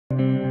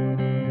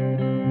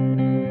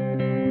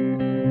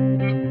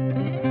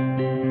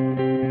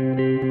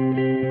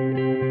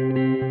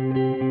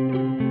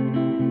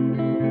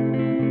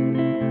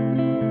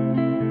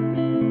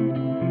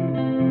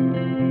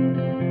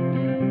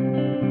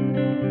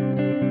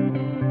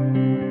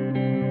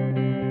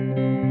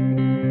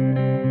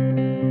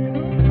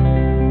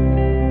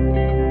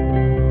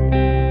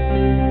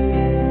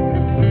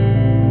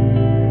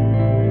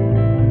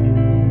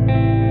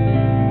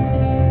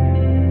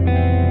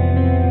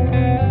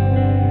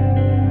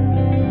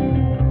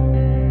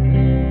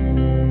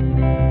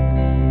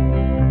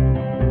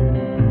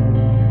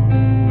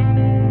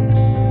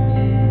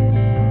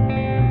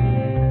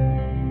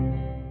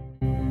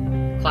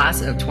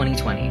Class of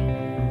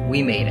 2020,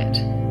 we made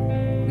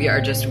it. We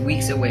are just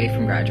weeks away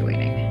from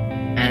graduating.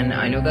 And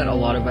I know that a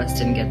lot of us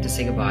didn't get to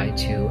say goodbye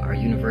to our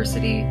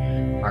university,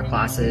 our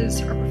classes,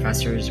 our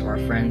professors, or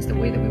our friends the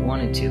way that we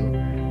wanted to,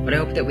 but I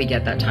hope that we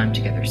get that time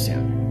together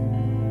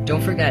soon.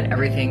 Don't forget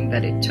everything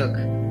that it took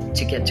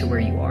to get to where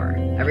you are.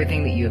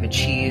 Everything that you have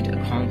achieved,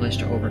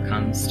 accomplished, or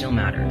overcome still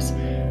matters,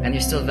 and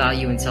there's still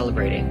value in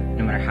celebrating,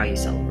 no matter how you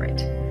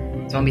celebrate.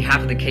 So on behalf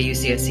of the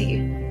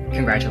KUCSC,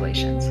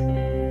 congratulations.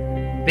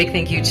 Big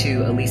thank you to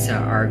Aleesa,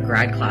 our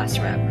grad class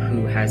rep,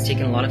 who has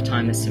taken a lot of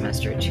time this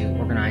semester to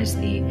organize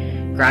the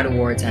grad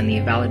awards and the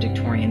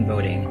valedictorian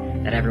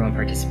voting that everyone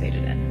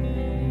participated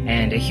in.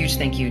 And a huge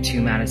thank you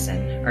to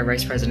Madison, our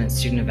vice president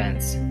student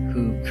events,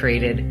 who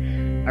created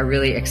a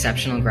really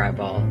exceptional grad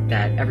ball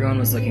that everyone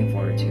was looking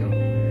forward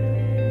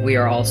to. We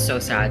are all so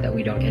sad that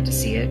we don't get to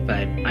see it,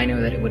 but I know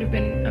that it would have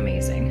been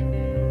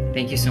amazing.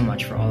 Thank you so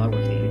much for all our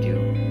work that you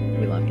do.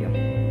 We love you.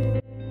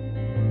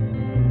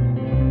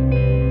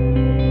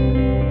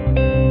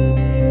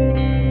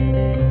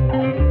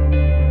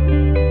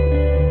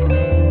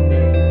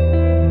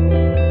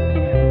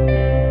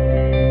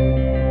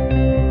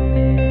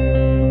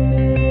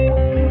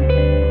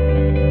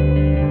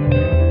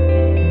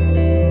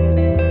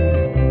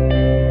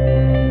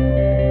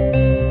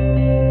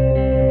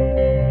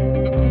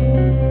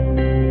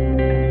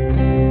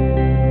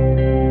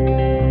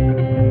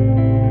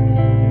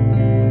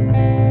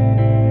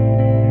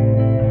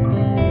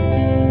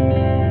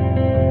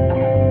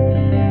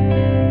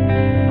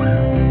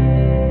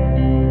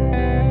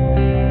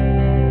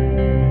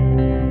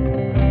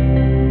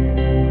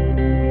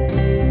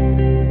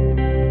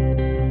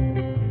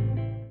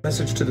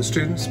 Message to the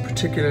students,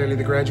 particularly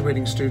the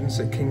graduating students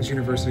at King's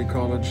University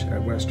College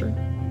at Western.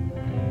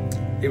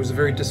 It was a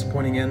very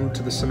disappointing end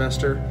to the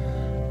semester.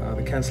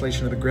 The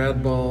cancellation of the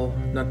grad ball,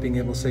 not being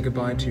able to say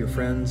goodbye to your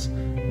friends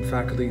and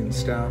faculty and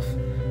staff.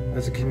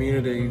 As a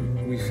community,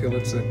 we feel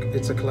it's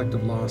a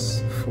collective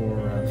loss for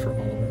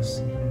all of us.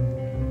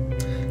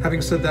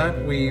 Having said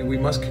that, we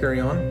must carry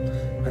on.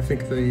 I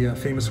think the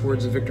famous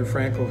words of Viktor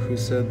Frankl, who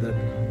said that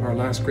our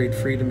last great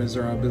freedom is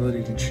our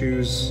ability to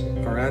choose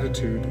our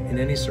attitude in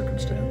any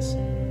circumstance.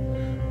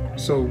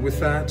 So with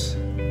that,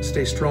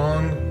 stay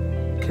strong,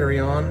 carry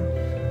on,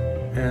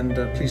 and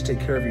please take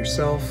care of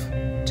yourself,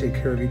 take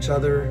care of each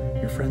other,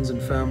 your friends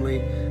and family,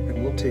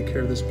 and we'll take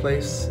care of this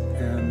place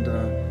and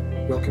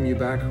welcome you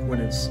back when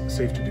it's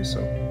safe to do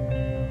so.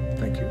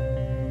 Thank you.